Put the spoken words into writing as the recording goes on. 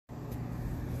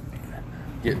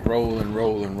get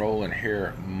rolling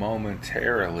here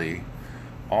momentarily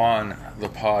on the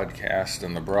podcast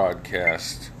and the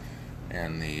broadcast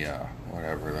and the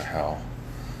whatever the hell.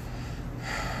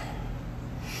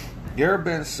 You ever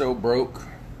been so broke?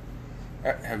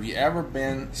 Have you ever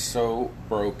been so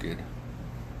broken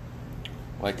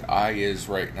like I is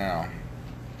right now?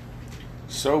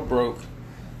 So broke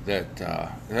that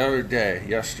the other day,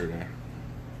 yesterday,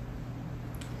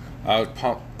 I was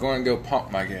going to go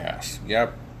pump my gas. You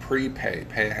have prepay,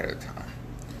 pay ahead of time.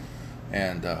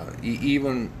 And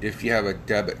even if you have a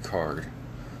debit card,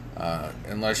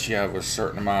 unless you have a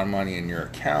certain amount of money in your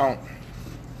account,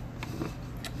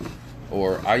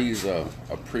 or I use a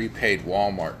prepaid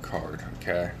Walmart card,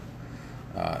 okay?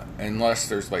 Unless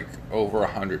there's like over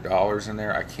 $100 in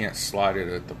there, I can't slide it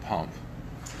at the pump.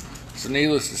 So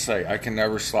needless to say, I can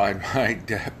never slide my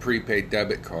prepaid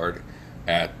debit card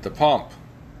at the pump.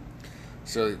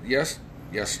 So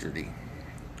yesterday,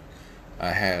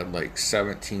 I had like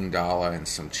 $17 and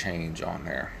some change on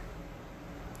there.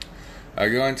 I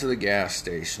go into the gas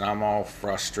station. I'm all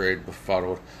frustrated,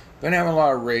 befuddled. Been having a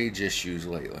lot of rage issues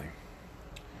lately.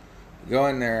 Go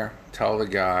in there, tell the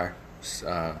guy,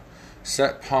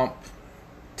 set pump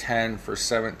 10 for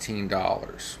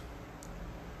 $17.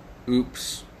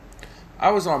 Oops. I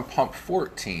was on pump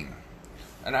 14.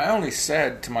 And I only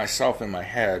said to myself in my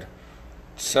head,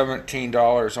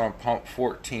 $17 on pump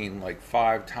 14, like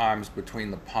 5 times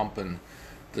between the pump and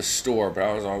the store. But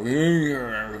I was all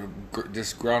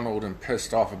disgruntled and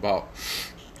pissed off about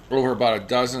a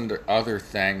dozen other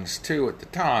things too at the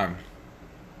time.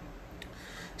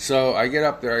 So I get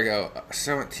up there, I go,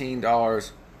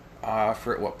 $17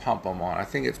 for what pump I'm on. I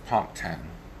think it's pump 10.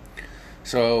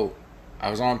 So I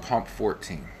was on pump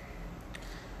 14.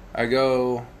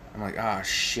 I'm like,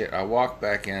 shit. I walk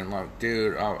back in, I'm like,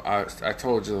 dude, I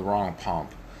told you the wrong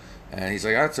pump. And he's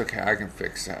like, that's okay, I can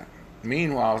fix that.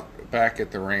 Meanwhile, back at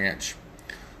the ranch,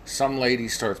 some lady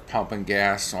starts pumping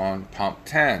gas on pump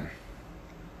 10.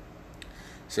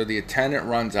 So the attendant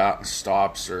runs out and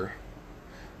stops her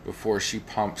before she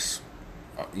pumps,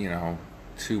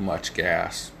 too much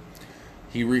gas.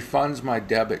 He refunds my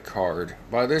debit card.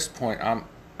 By this point,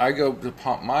 I go to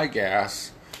pump my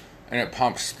gas, and it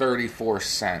pumps 34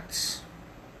 cents.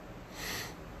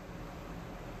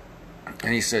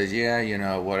 And he says, yeah,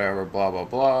 whatever, blah, blah,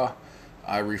 blah.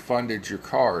 I refunded your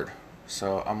card.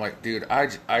 So I'm like, dude, I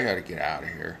got to get out of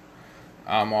here.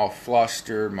 I'm all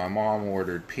flustered. My mom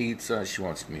ordered pizza. She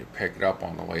wants me to pick it up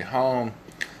on the way home.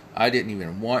 I didn't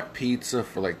even want pizza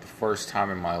for like the first time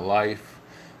in my life,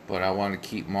 but I want to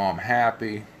keep mom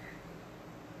happy.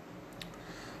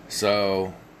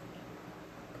 So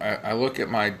I look at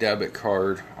my debit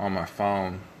card on my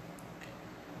phone,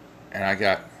 and I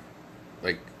got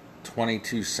like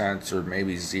 22 cents or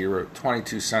maybe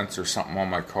 22 cents or something on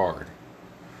my card.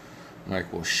 I'm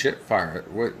like, well, shit fire.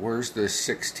 Where's the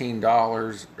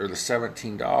 $16 or the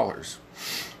 $17?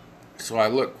 So I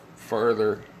look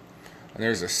further, and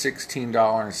there's a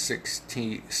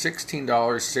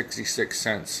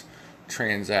 $16.66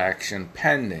 transaction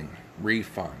pending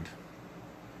refund.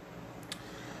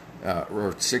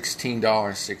 Or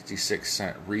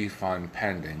 $16.66 refund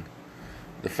pending.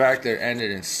 The fact that it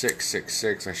ended in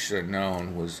 666, I should have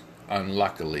known, was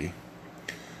unluckily.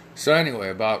 So anyway,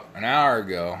 about an hour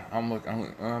ago, I'm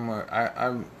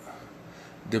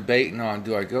debating on,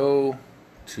 do I go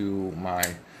to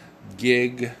my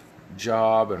gig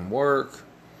job and work,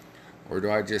 or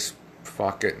do I just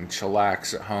fuck it and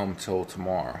chillax at home till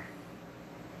tomorrow?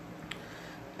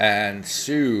 And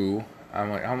Sue, I'm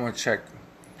gonna check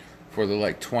for the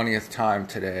 20th time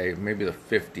today, maybe the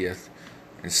 50th,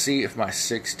 and see if my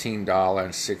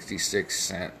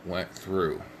 $16.66 went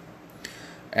through.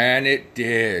 And it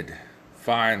did,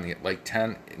 finally, at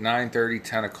 9:30,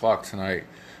 10 o'clock tonight.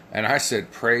 And I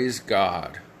said, praise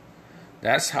God.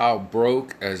 That's how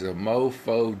broke as a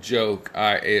mofo joke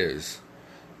I is.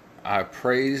 I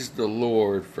praised the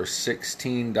Lord for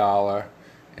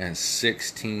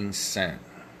 $16.16.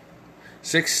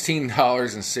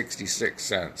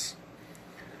 $16.66.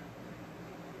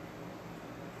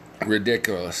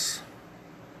 Ridiculous.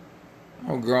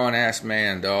 I'm a grown ass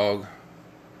man, dog.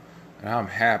 And I'm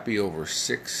happy over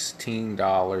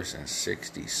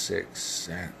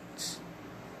 $16.66.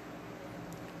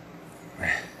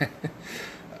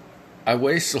 I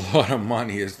waste a lot of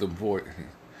money is the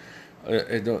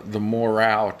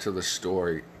morale to the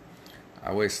story.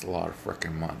 I waste a lot of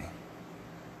freaking money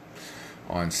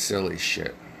on silly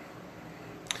shit.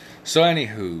 So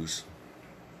anywho's,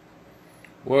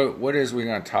 what is we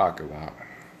going to talk about?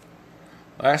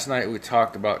 Last night we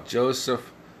talked about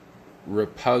Joseph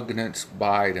Repugnance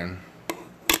Biden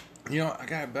You know, I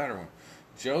got a better one.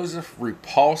 Joseph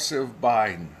Repulsive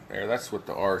Biden. There, that's what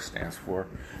the R stands for.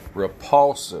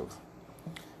 Repulsive.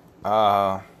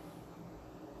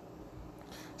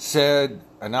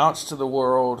 Announced to the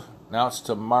world, announced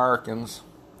to Americans,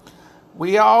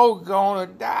 we all gonna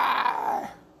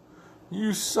die.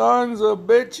 You sons of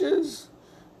bitches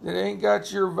that ain't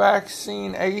got your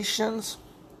vaccinations.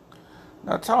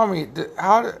 Now tell me,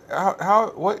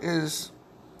 what is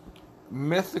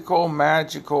mythical,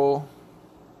 magical,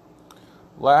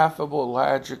 laughable,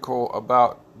 logical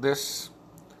about this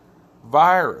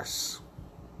virus?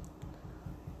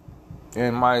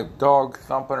 And my dog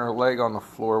thumping her leg on the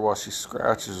floor while she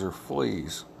scratches her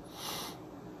fleas.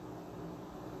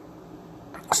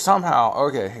 Somehow,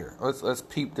 okay, here, let's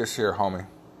peep this here, homie.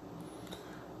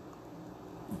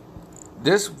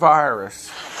 This virus,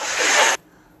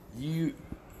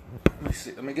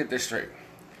 let me get this straight.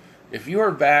 If you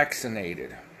are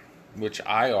vaccinated, which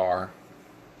I are,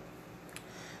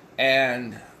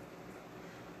 and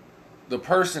the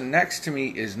person next to me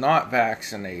is not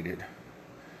vaccinated,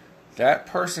 that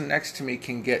person next to me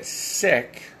can get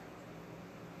sick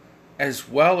as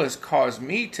well as cause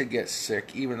me to get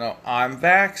sick even though I'm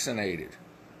vaccinated.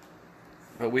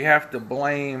 But we have to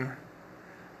blame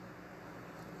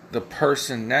the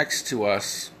person next to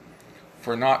us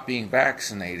for not being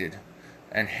vaccinated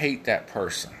and hate that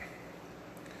person.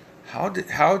 How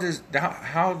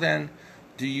then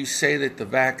do you say that the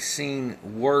vaccine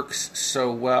works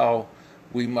so well?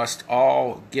 We must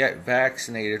all get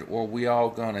vaccinated or we all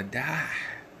gonna die.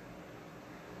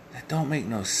 That don't make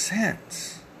no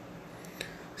sense.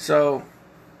 So,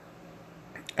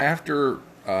 after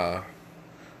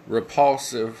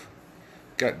Repulsive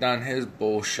got done his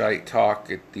bullshit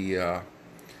talk at the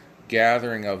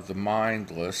gathering of the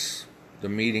mindless, the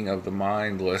meeting of the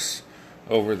mindless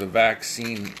over the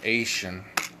vaccination,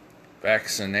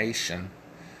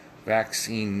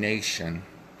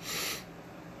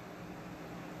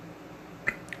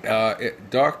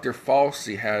 Dr.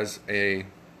 Fauci has a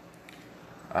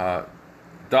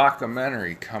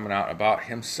documentary coming out about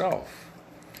himself.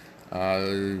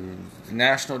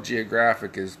 National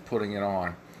Geographic is putting it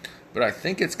on, but I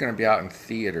think it's going to be out in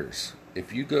theaters.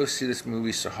 If you go see this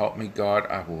movie, so help me God,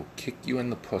 I will kick you in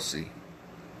the pussy.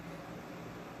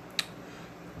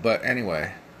 But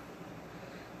anyway,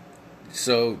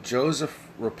 so Joseph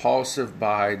Repulsive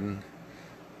Biden,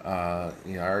 I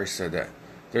already said that.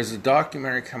 There's a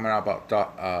documentary coming out about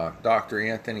Dr.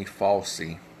 Anthony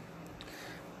Fauci.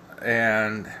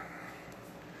 And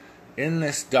in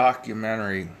this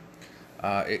documentary,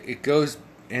 it goes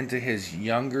into his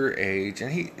younger age.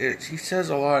 And he says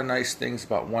a lot of nice things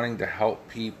about wanting to help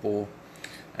people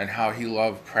and how he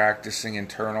loved practicing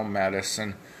internal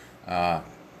medicine.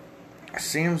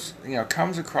 Seems,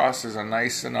 comes across as a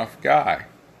nice enough guy.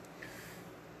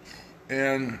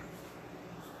 And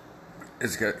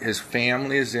his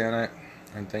family is in it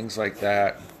and things like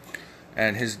that.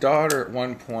 And his daughter at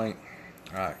one point,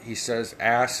 he says,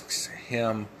 asks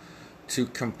him to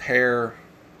compare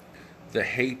the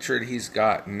hatred he's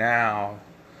got now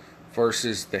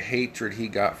versus the hatred he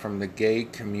got from the gay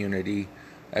community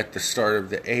at the start of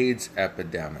the AIDS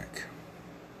epidemic.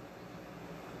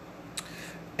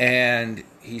 And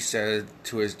he said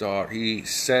to his daughter, he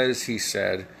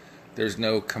said, there's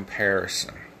no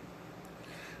comparison.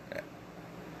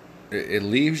 It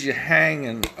leaves you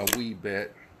hanging a wee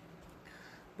bit,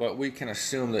 but we can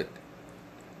assume that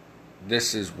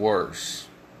this is worse.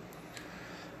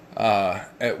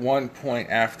 At one point,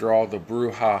 after all the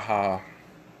brouhaha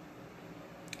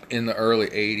in the early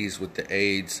 80s with the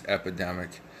AIDS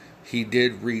epidemic, he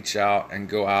did reach out and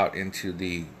go out into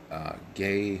the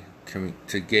gay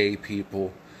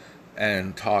people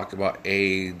and talk about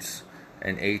AIDS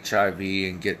and HIV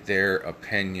and get their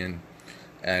opinion.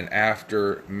 And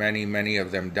after many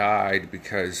of them died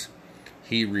because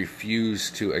he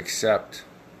refused to accept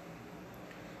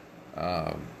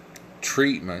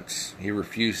treatments, he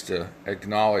refused to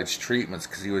acknowledge treatments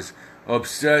because he was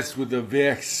obsessed with the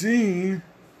vaccine.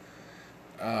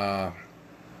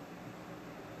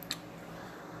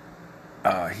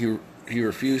 He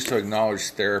refused to acknowledge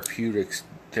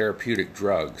therapeutic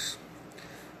drugs.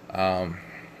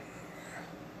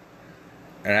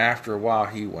 And after a while,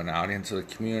 he went out into the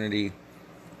community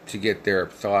to get their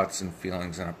thoughts and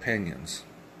feelings and opinions.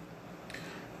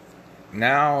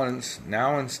 Now's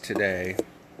today,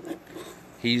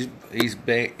 he's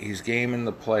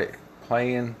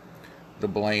playing the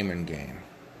blaming game.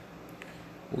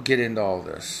 We'll get into all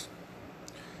this.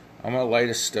 I'm gonna light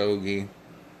a stogie.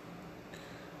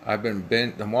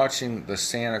 I'm watching the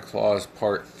Santa Claus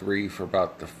Part 3 for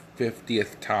about the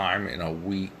 50th time in a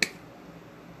week.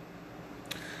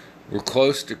 We're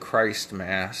close to Christ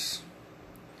Mass.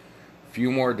 A few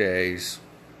more days.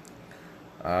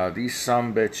 These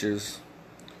sumbitches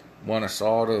want us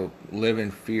all to live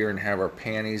in fear and have our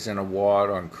panties in a wad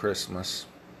on Christmas.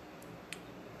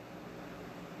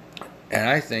 And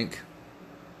I think,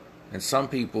 and some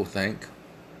people think,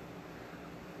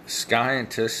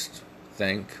 scientists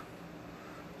think,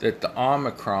 that the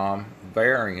Omicron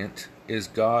variant is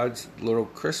God's little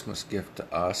Christmas gift to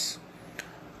us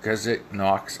because it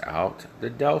knocks out the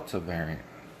Delta variant.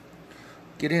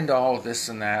 Get into all of this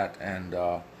and that, and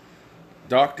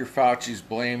Dr. Fauci's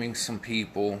blaming some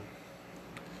people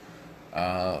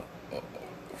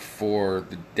for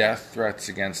the death threats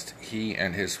against he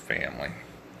and his family.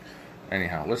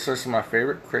 Anyhow, let's listen to my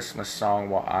favorite Christmas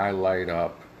song while I light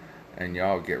up, and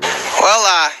y'all get ready.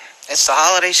 Well, it's the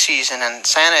holiday season, and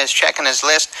Santa is checking his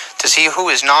list to see who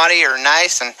is naughty or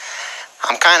nice, and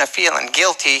I'm kind of feeling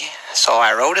guilty, so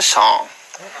I wrote a song.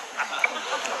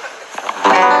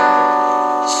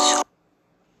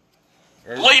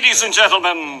 Ladies and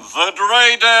gentlemen, the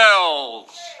Dreidels.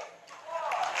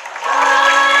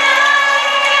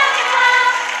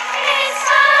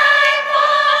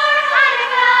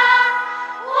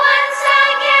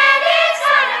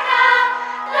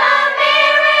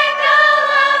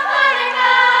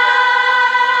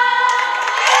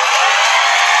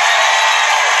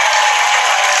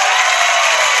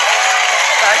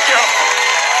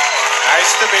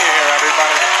 Nice to be here,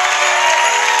 everybody.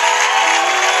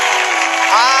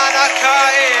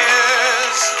 Hanukkah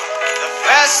is the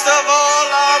festival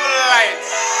of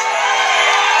lights.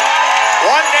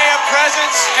 One day of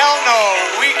presents, hell no,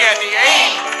 we get the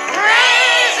 8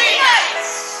 crazy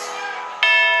nights.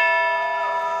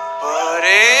 But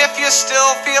if you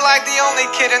still feel like the only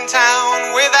kid in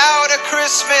town without a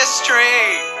Christmas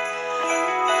tree,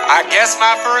 I guess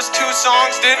my first 2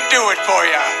 songs didn't do it for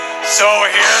you. So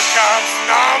here comes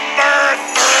number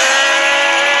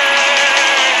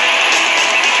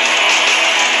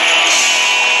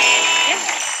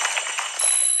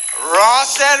 3.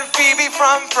 Ross and Phoebe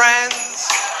from Friends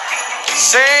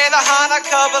say the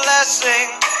Hanukkah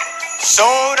blessing. So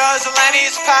does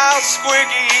Lenny's pal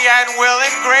Squiggy and Will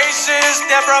and Grace's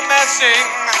Deborah Messing.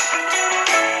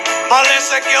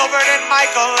 Melissa Gilbert and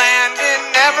Michael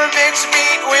Landon never mix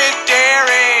meat with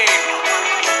dairy.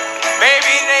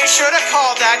 Maybe they should have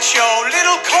called that show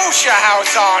Little Kosher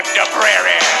House on the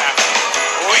Prairie.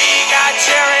 We got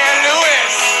Jerry and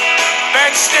Lewis,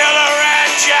 Ben Stiller and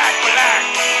Jack Black.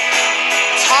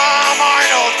 Tom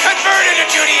Arnold converted to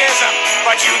Judaism,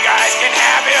 but you guys can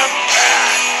have him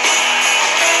back.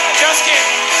 Just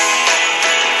kidding.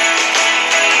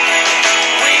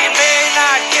 We may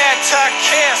not get to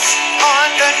kiss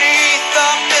underneath the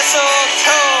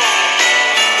mistletoe,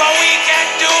 but we can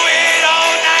do it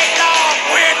all night long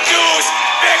with Jews,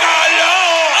 big or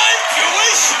low. I'm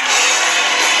Jewish.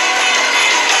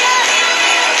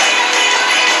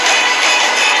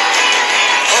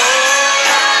 Hold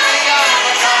on the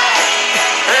yarmulke,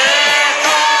 here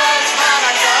comes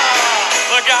Hanukkah.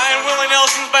 The guy in Willie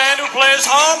Nelson's band who plays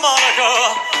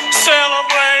harmonica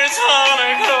celebrates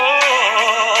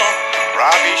Hanukkah.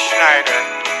 Robbie Schneider.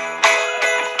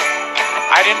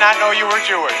 I did not know you were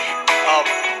Jewish.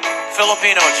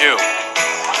 Filipino Jew.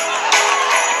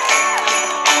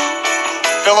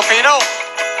 Filipino?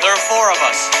 There are 4 of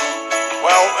us.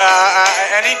 Well,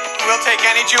 we'll take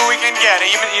any Jew we can get,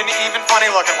 even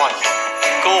funny-looking ones.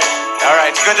 Cool. All right,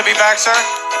 it's good to be back, sir.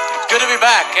 It's good to be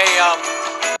back. Hey,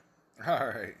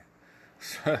 Alright,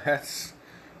 so that's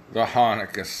the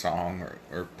Hanukkah song,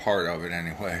 or part of it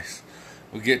anyways.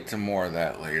 We'll get to more of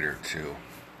that later too.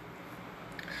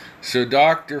 So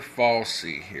Dr.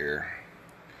 Fauci here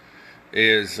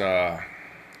is, here,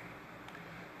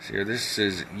 this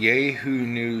is Yahoo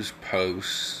News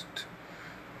Post,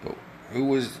 but who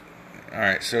was,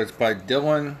 alright, so it's by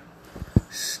Dylan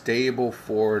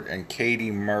Stableford and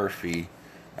Katie Murphy.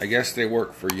 I guess they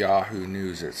work for Yahoo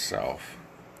News itself.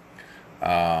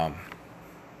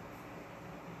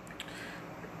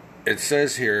 It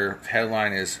says here,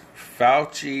 headline is,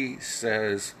 Fauci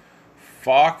says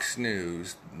Fox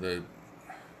News,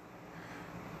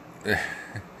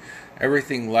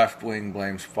 everything left-wing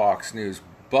blames Fox News,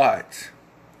 but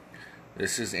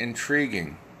this is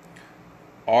intriguing.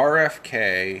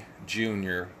 RFK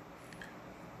Jr.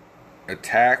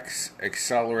 attacks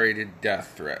accelerated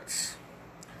death threats.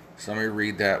 So let me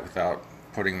read that without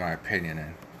putting my opinion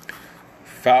in.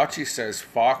 Fauci says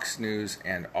Fox News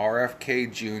and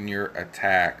RFK Jr.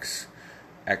 attacks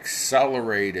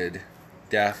accelerated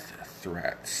death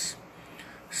threats.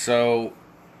 So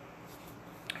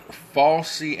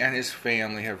Fauci and his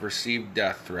family have received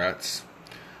death threats.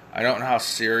 I don't know how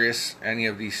serious any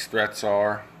of these threats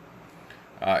are.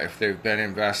 If they've been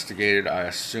investigated, I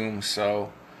assume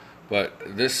so.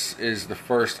 But this is the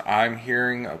first I'm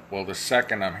hearing, well, the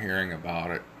second I'm hearing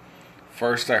about it.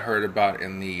 First I heard about it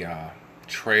in the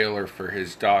trailer for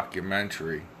his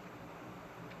documentary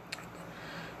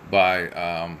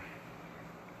by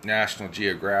National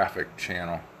Geographic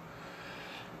Channel.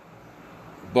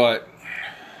 But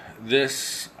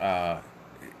this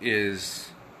is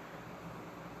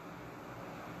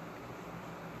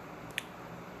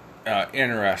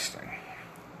interesting.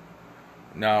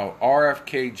 Now,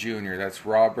 RFK Jr., that's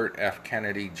Robert F.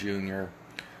 Kennedy Jr.,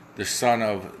 the son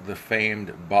of the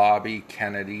famed Bobby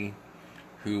Kennedy,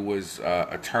 who was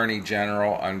Attorney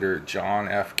General under John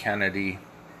F. Kennedy.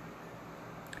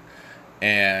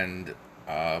 And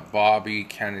Bobby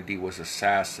Kennedy was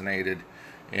assassinated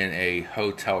in a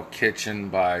hotel kitchen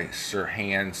by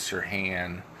Sirhan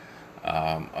Sirhan,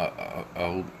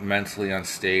 a mentally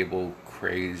unstable,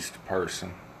 crazed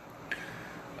person.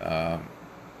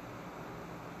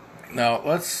 Now,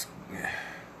 a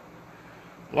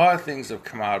lot of things have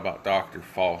come out about Dr.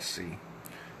 Fauci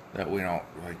that we don't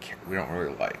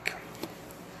really like.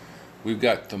 We've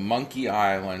got the Monkey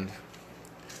Island.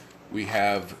 We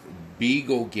have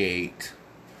Beaglegate.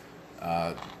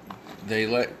 They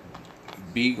let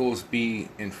beagles be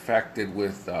infected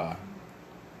with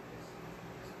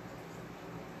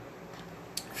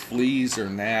fleas or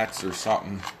gnats or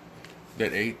something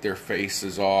that ate their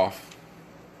faces off.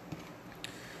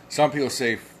 Some people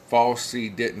say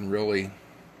Fauci didn't really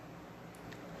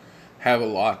have a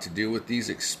lot to do with these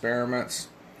experiments,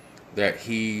 that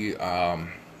it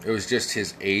was just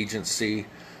his agency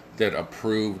that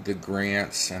approved the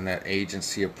grants, and that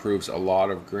agency approves a lot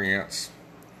of grants.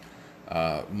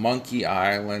 Monkey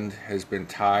Island has been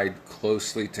tied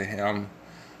closely to him,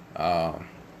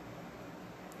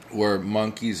 where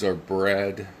monkeys are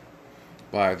bred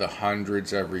by the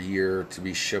hundreds every year to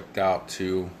be shipped out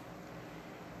to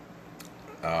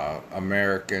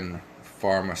American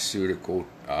pharmaceutical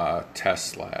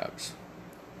test labs.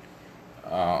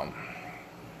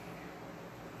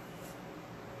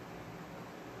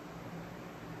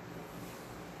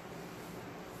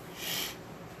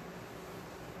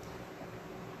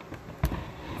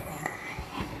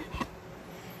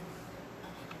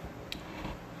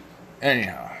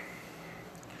 Anyhow,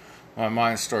 my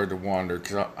mind started to wander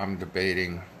because I'm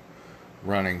debating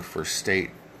running for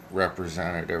state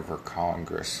representative or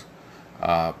Congress.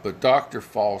 But Dr.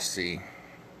 Fauci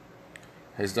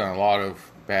has done a lot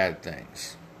of bad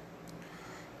things.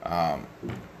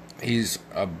 He's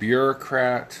a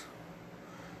bureaucrat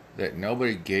that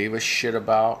nobody gave a shit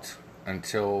about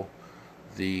until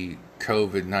the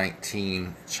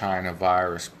COVID-19 China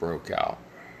virus broke out.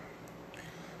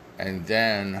 And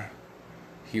then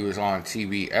he was on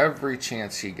TV every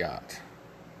chance he got,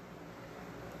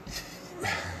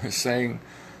 saying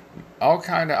all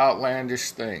kind of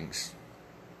outlandish things.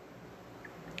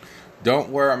 Don't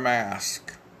wear a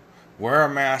mask. Wear a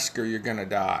mask or you're gonna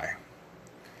die.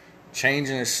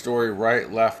 Changing his story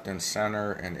right, left, and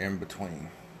center, and in between.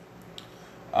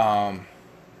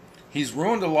 He's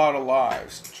ruined a lot of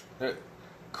lives.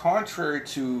 Contrary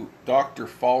to Dr.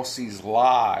 Fauci's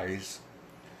lies,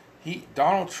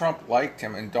 Donald Trump liked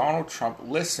him, and Donald Trump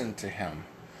listened to him.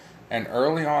 And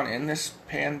early on in this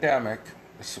pandemic,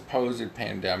 the supposed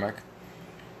pandemic,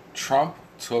 Trump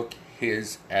took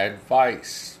his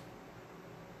advice.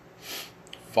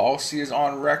 Fauci is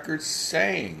on record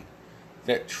saying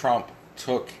that Trump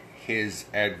took his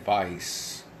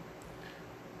advice.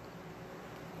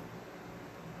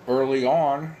 Early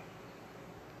on,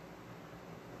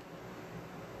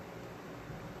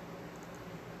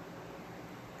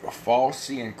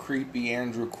 Fauci and creepy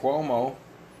Andrew Cuomo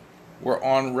were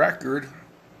on record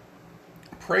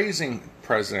praising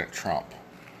President Trump.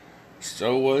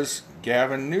 So was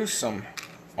Gavin Newsom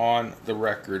on the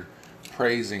record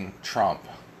praising Trump.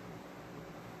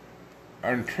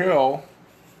 Until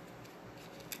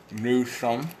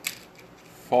Newsom,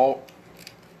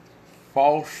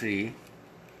 Fauci,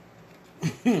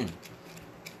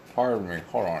 pardon me,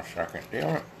 hold on a second,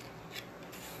 damn it.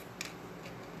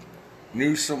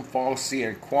 Newsom, Fauci,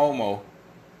 and Cuomo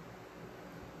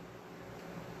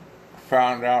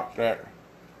found out that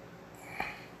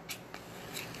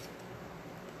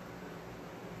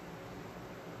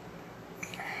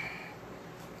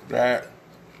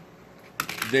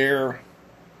their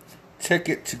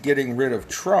ticket to getting rid of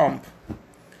Trump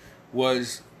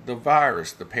was the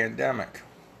virus, the pandemic.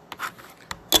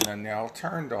 And then they all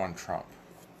turned on Trump.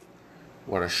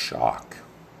 What a shock.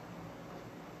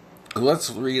 Let's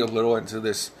read a little into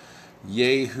this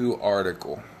Yahoo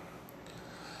article.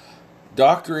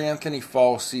 Dr. Anthony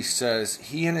Fauci says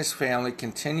he and his family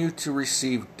continue to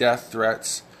receive death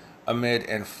threats amid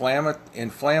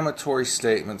inflammatory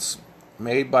statements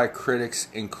made by critics,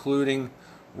 including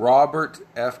Robert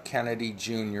F. Kennedy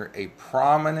Jr., a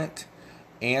prominent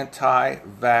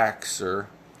anti-vaxxer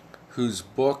whose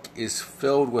book is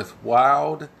filled with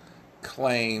wild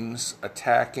claims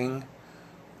attacking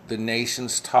the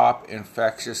nation's top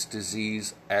infectious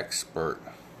disease expert.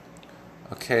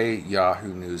 Okay,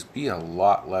 Yahoo News, be a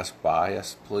lot less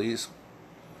biased, please.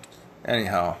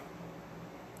 Anyhow,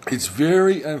 it's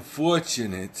very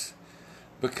unfortunate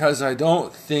because I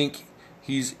don't think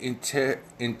he's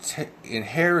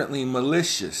inherently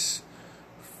malicious,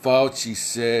 Fauci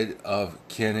said of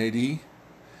Kennedy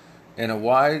in a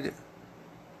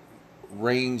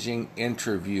wide-ranging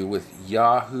interview with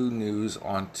Yahoo News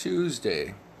on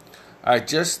Tuesday. I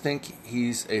just think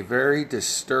he's a very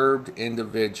disturbed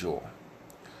individual.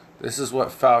 This is what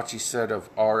Fauci said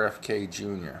of RFK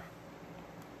Jr.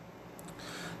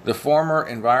 The former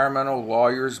environmental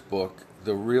lawyer's book,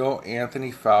 The Real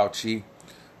Anthony Fauci,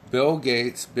 Bill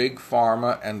Gates, Big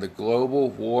Pharma, and the Global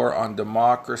War on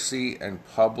Democracy and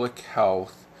Public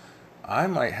Health, I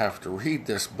might have to read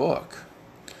this book,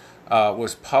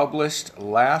 was published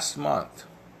last month.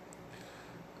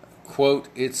 Quote,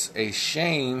 "It's a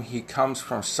shame he comes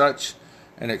from such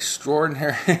an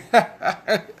extraordinary..."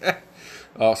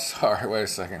 Oh, sorry, wait a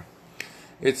second.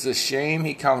 "It's a shame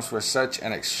he comes from such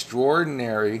an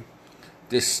extraordinary,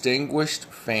 distinguished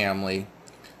family,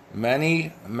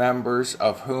 many members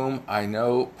of whom I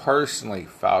know personally,"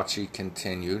 Fauci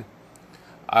continued.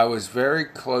 "I was very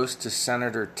close to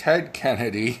Senator Ted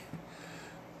Kennedy,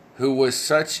 who was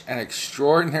such an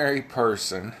extraordinary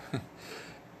person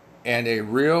and a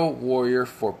real warrior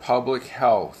for public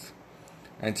health.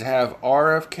 And to have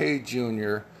RFK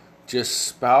Jr. just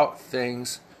spout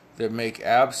things that make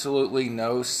absolutely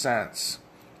no sense.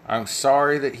 I'm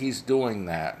sorry that he's doing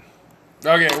that."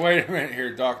 Okay, wait a minute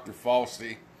here, Dr.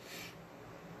 Fauci.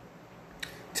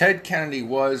 Ted Kennedy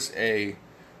was a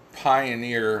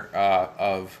pioneer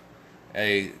of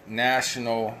a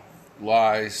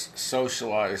nationalized,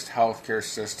 socialized healthcare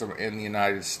system in the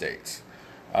United States.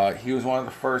 He was one of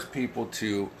the first people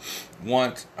to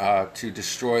want to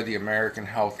destroy the American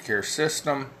healthcare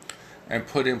system and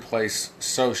put in place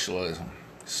socialism.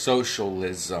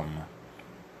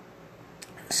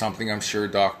 Something I'm sure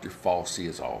Dr. Fauci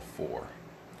is all for.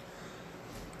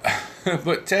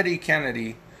 But Teddy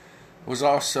Kennedy was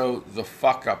also the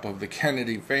fuck up of the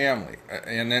Kennedy family.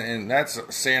 And that's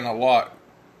saying a lot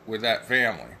with that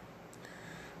family.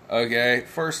 Okay,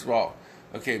 first of all,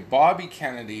 Bobby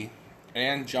Kennedy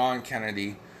and John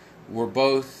Kennedy were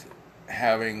both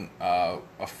having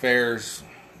affairs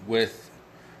with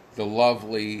the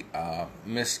lovely,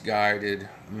 misguided,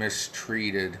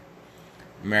 mistreated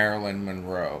Marilyn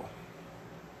Monroe.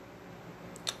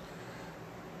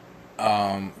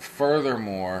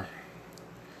 Furthermore,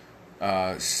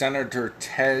 Senator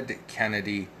Ted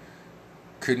Kennedy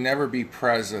could never be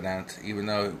president, even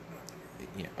though,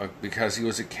 because he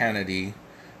was a Kennedy,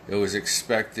 it was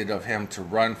expected of him to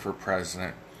run for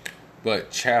president.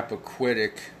 But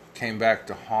Chappaquiddick came back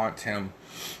to haunt him.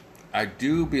 I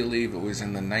do believe it was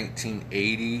in the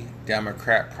 1980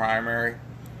 Democrat primary.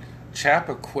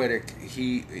 Chappaquiddick,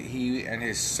 he and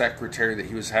his secretary that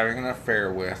he was having an affair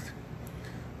with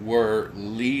were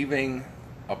leaving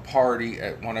a party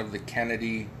at one of the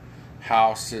Kennedy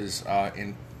houses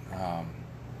in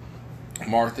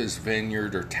Martha's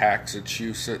Vineyard or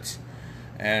Taxachusetts,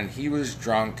 and he was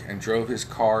drunk and drove his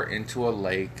car into a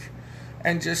lake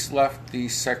and just left the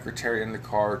secretary in the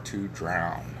car to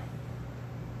drown.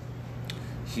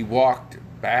 He walked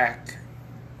back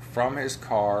from his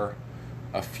car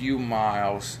a few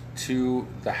miles to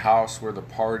the house where the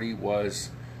party was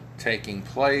taking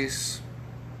place,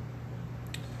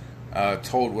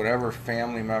 told whatever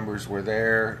family members were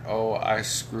there, "Oh, I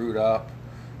screwed up,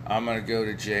 I'm going to go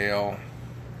to jail."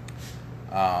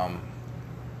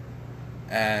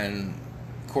 And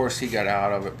of course he got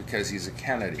out of it because he's a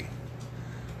Kennedy.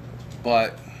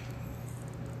 But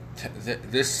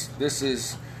this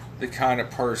is the kind of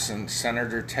person,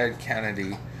 Senator Ted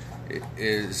Kennedy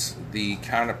is the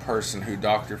kind of person who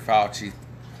Dr. Fauci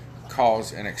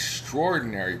calls an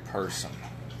extraordinary person.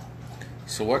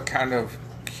 So what kind of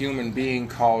human being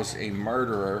calls a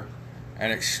murderer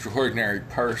an extraordinary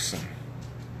person?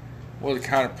 Well, the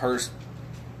kind of person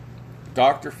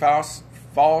Dr. Fauci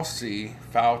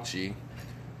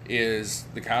is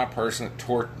the kind of person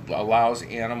that allows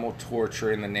animal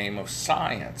torture in the name of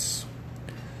science.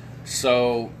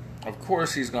 So, of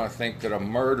course, he's going to think that a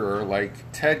murderer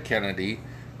like Ted Kennedy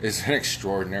is an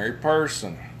extraordinary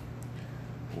person.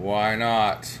 Why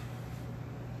not?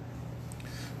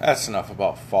 That's enough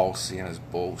about Falsey and his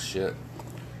bullshit.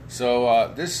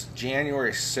 So this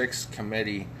January 6th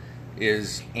committee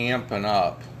is amping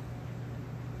up.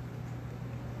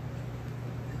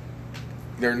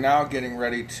 They're now getting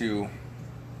ready to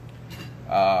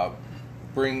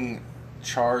bring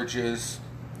charges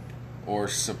or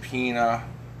subpoena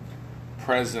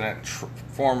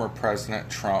former President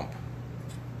Trump,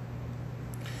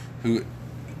 who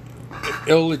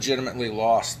illegitimately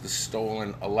lost the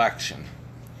stolen election.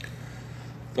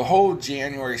 The whole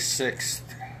January 6th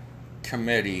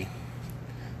committee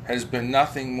has been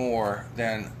nothing more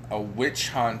than a witch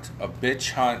hunt, a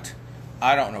bitch hunt,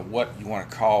 I don't know what you want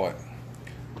to call it,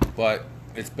 but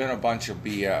it's been a bunch of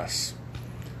BS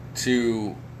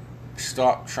to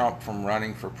stop Trump from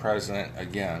running for president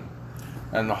again.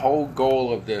 And the whole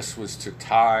goal of this was to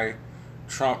tie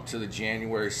Trump to the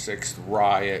January 6th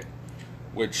riot,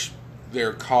 which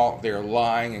they're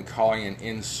lying and calling an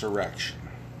insurrection.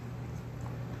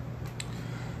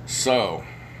 So,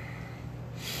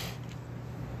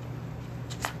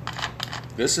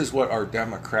 this is what our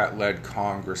Democrat-led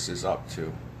Congress is up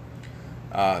to.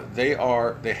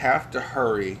 They have to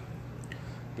hurry,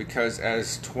 because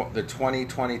as the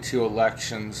 2022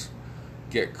 elections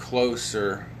get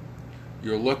closer,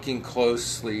 you're looking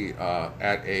closely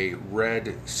at a red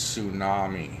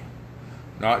tsunami.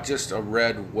 Not just a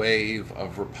red wave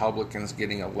of Republicans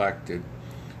getting elected,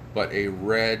 but a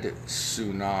red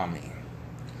tsunami.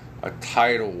 A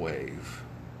tidal wave.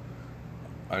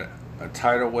 A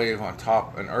tidal wave on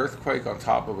top, an earthquake on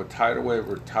top of a tidal wave,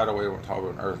 or a tidal wave on top of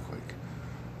an earthquake.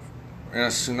 In a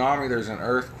tsunami, there's an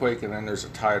earthquake and then there's a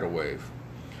tidal wave.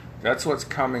 That's what's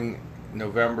coming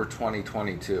November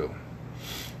 2022.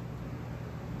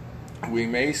 We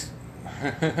may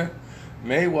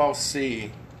well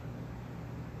see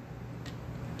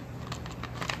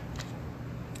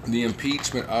the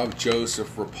impeachment of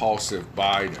Joseph Repulsive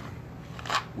Biden.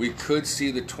 We could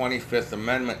see the 25th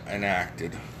Amendment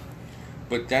enacted,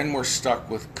 but then we're stuck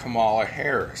with Kamala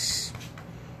Harris.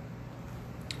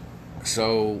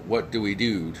 So what do we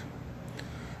do?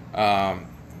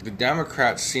 The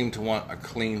Democrats seem to want a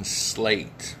clean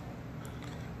slate.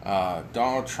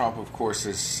 Donald Trump, of course,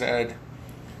 has said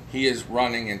he is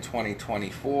running in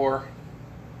 2024.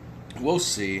 We'll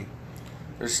see.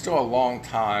 There's still a long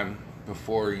time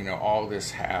before all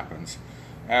this happens.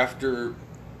 After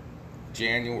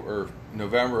January or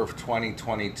November of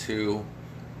 2022,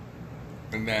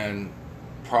 and then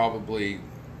probably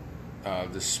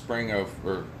the spring of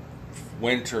or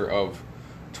winter of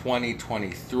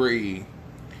 2023,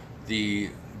 the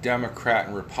Democrat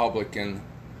and Republican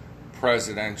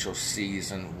presidential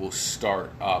season will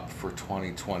start up for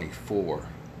 2024.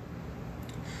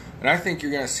 And I think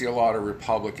you're going to see a lot of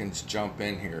Republicans jump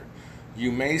in here.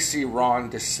 You may see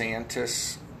Ron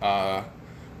DeSantis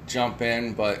jump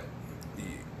in, but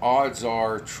odds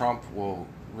are Trump will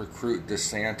recruit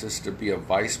DeSantis to be a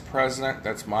vice president.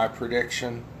 That's my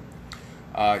prediction.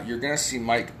 You're going to see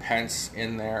Mike Pence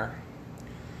in there.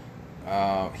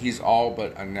 He's all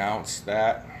but announced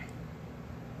that.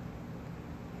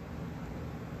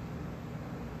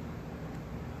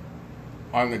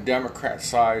 On the Democrat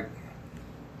side,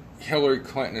 Hillary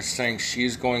Clinton is saying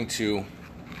she's going to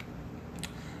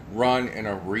run in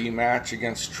a rematch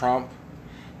against Trump,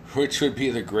 which would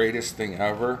be the greatest thing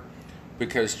ever,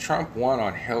 because Trump won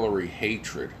on Hillary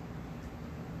hatred.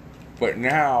 But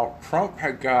now Trump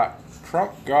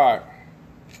got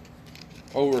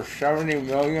over 70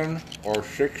 million or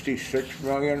 66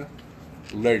 million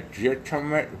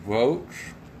legitimate votes.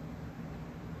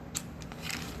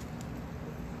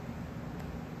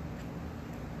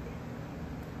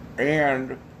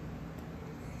 And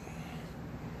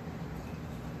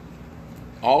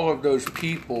all of those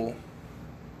people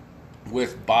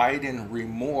with Biden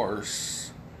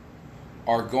remorse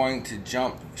are going to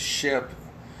jump ship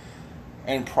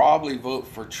and probably vote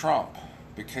for Trump,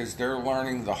 because they're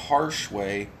learning the harsh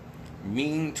way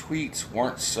mean tweets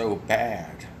weren't so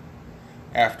bad.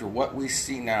 After what we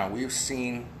see now, we've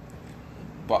seen,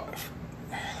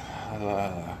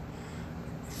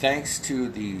 thanks to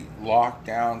the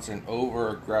lockdowns and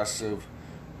over-aggressive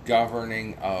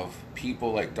governing of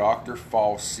people like Dr.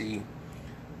 Fauci,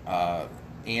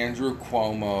 Andrew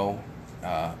Cuomo,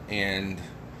 and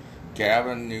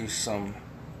Gavin Newsom,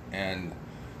 and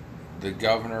the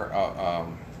governor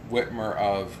Whitmer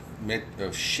of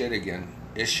Michigan,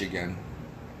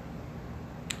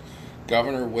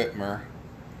 Governor Whitmer.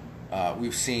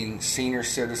 We've seen senior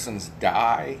citizens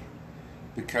die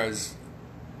because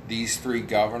these three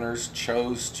governors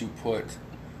chose to put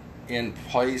in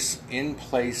place,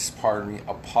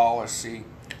 a policy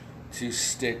to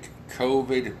stick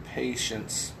COVID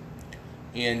patients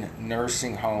in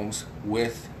nursing homes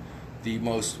with the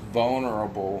most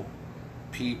vulnerable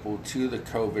people to the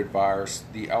COVID virus,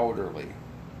 the elderly.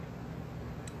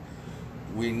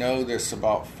 We know this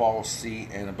about Fauci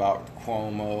and about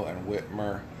Cuomo and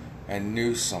Whitmer and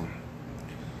Newsom.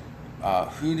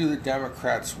 Who do the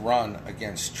Democrats run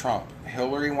against Trump?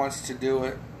 Hillary wants to do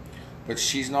it, but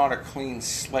she's not a clean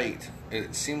slate.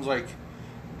 It seems like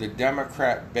the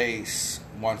Democrat base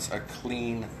wants a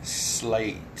clean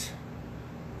slate.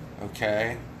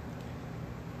 Okay?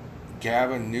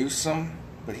 Gavin Newsom,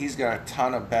 but he's got a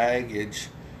ton of baggage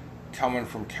coming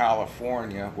from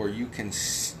California where you can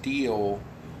steal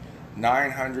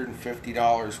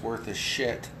 $950 worth of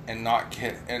shit and not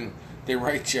get, and they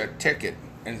write you a ticket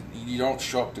and you don't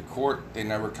show up to court, they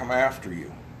never come after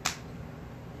you.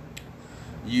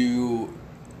 You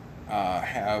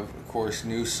have, of course,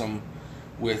 Newsom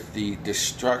with the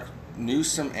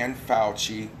Newsom and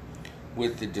Fauci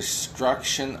with the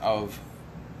destruction of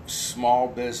small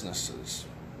businesses.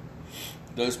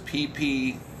 Those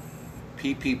PPP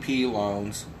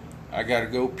loans, I gotta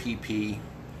go PP,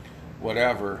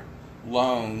 whatever,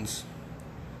 loans,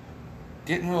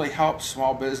 didn't really help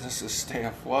small businesses stay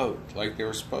afloat like they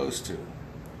were supposed to.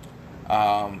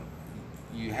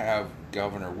 You have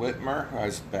Governor Whitmer, who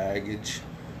has baggage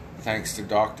thanks to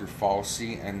Dr.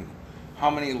 Fauci, and how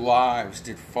many lives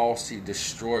did Fauci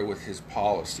destroy with his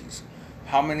policies?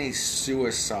 How many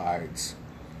suicides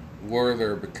were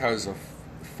there because of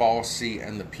Fauci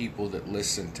and the people that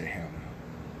listened to him?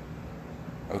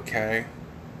 Okay?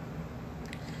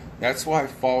 That's why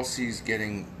Fauci's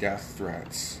getting death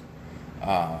threats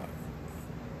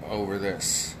over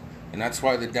this. And that's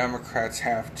why the Democrats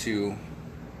have to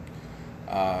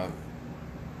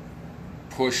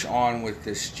push on with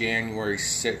this January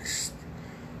 6th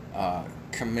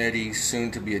committee,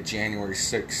 soon to be a January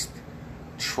 6th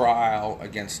trial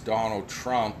against Donald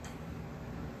Trump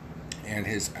and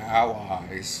his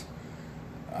allies,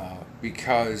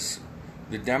 because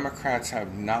the Democrats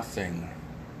have nothing.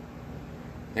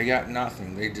 They got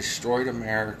nothing. They destroyed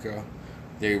America.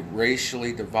 They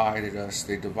racially divided us.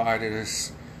 They divided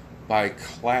us by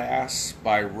class,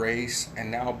 by race,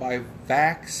 and now by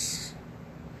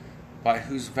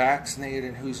who's vaccinated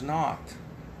and who's not.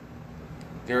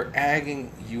 They're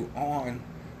egging you on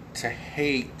to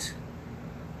hate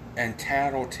and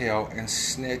tattletale and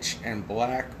snitch and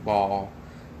blackball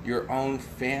your own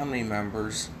family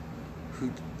members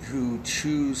who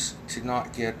choose to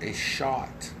not get a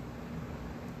shot.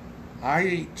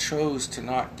 I chose to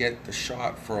not get the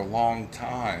shot for a long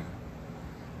time,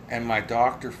 and my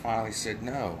doctor finally said,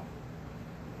 no,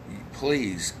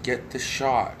 please get the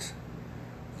shot.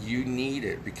 You need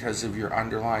it because of your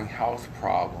underlying health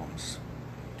problems.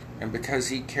 And because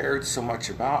he cared so much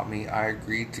about me, I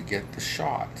agreed to get the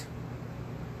shot.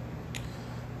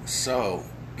 So,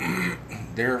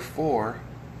 therefore,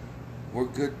 we're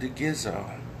good to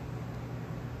gizzo.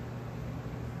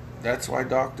 That's why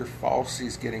Dr.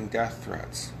 Fauci's getting death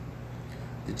threats.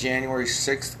 The January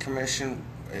 6th Commission,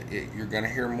 you're going to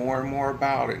hear more and more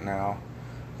about it now.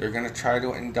 They're going to try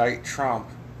to indict Trump.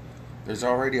 There's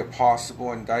already a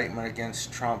possible indictment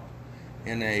against Trump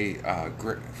in a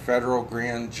federal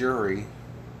grand jury.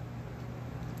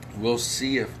 We'll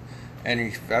see if any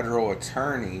federal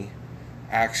attorney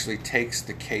actually takes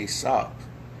the case up,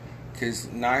 because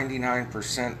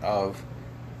 99% of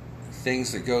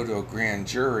things that go to a grand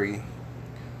jury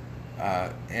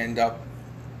end up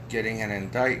getting an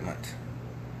indictment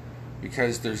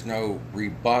because there's no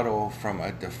rebuttal from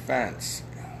a defense.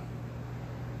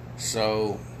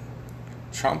 So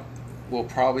Trump will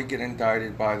probably get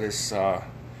indicted by this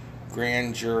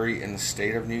grand jury in the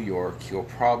state of New York. He'll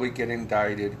probably get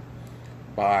indicted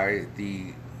by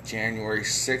the January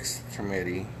 6th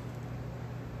committee,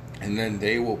 and then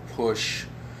they will push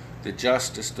the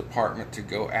Justice Department to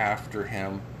go after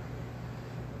him.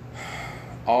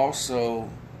 Also,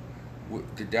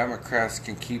 the Democrats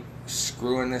can keep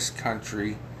screwing this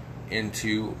country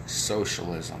into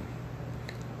socialism,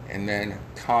 and then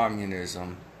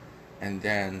communism, and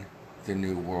then the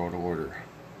New World Order.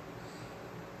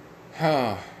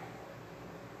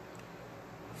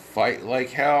 Fight like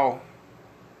hell.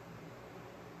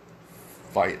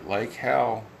 Fight like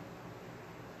hell.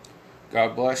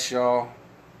 God bless y'all.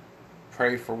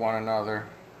 Pray for one another.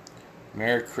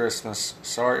 Merry Christmas.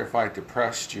 Sorry if I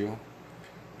depressed you.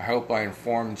 I hope I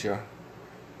informed you.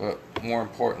 But more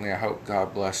importantly, I hope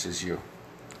God blesses you.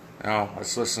 Now,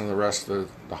 let's listen to the rest of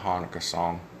the Hanukkah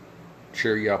song.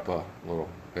 Cheer you up a little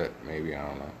bit, maybe. I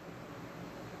don't know.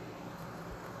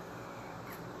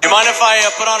 You mind if I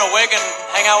put on a wig and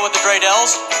hang out with the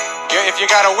Dreydels? If you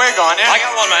got a wig on, yeah? I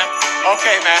got one, man.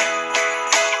 Okay, man.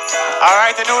 All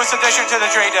right, the newest addition to the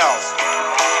Dreidels.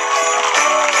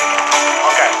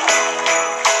 Okay.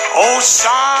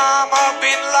 Osama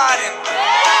bin Laden.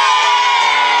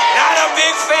 Not a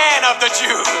big fan of the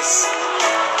Jews.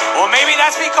 Well, maybe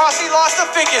that's because he lost a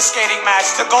figure skating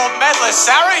match to gold medalist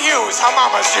Sarah Hughes, her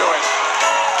mama's Jewish.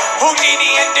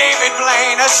 Houdini and David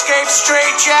Blaine escaped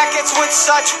straitjackets with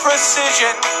such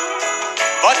precision.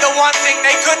 But the one thing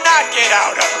they could not get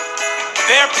out of,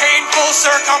 their painful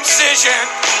circumcision.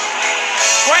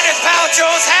 Gwyneth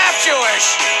Paltrow's half Jewish,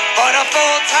 but a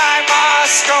full-time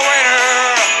Oscar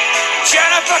winner.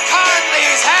 Jennifer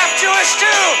Connelly's half Jewish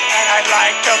too, and I'd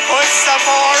like to put some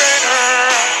more in her.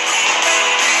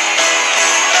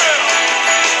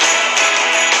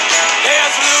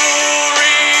 There's Lou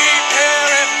Reed,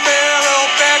 Perry Farrell,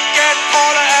 Beckett,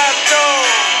 Paula Abdul.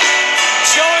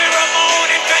 Joey Ramone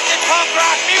invented punk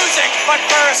rock music, but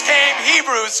first came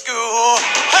Hebrew school.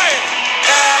 Hey!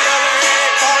 Natalie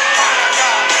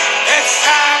Portmanica, it's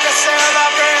time to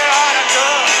celebrate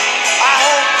Hanukkah. I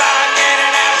hope I get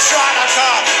an Electronica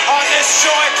on this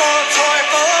joyful,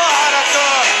 toyful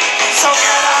Hanukkah. So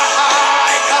get a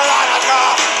high Kalanika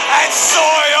and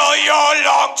soil your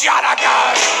long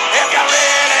Jonica if you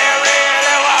really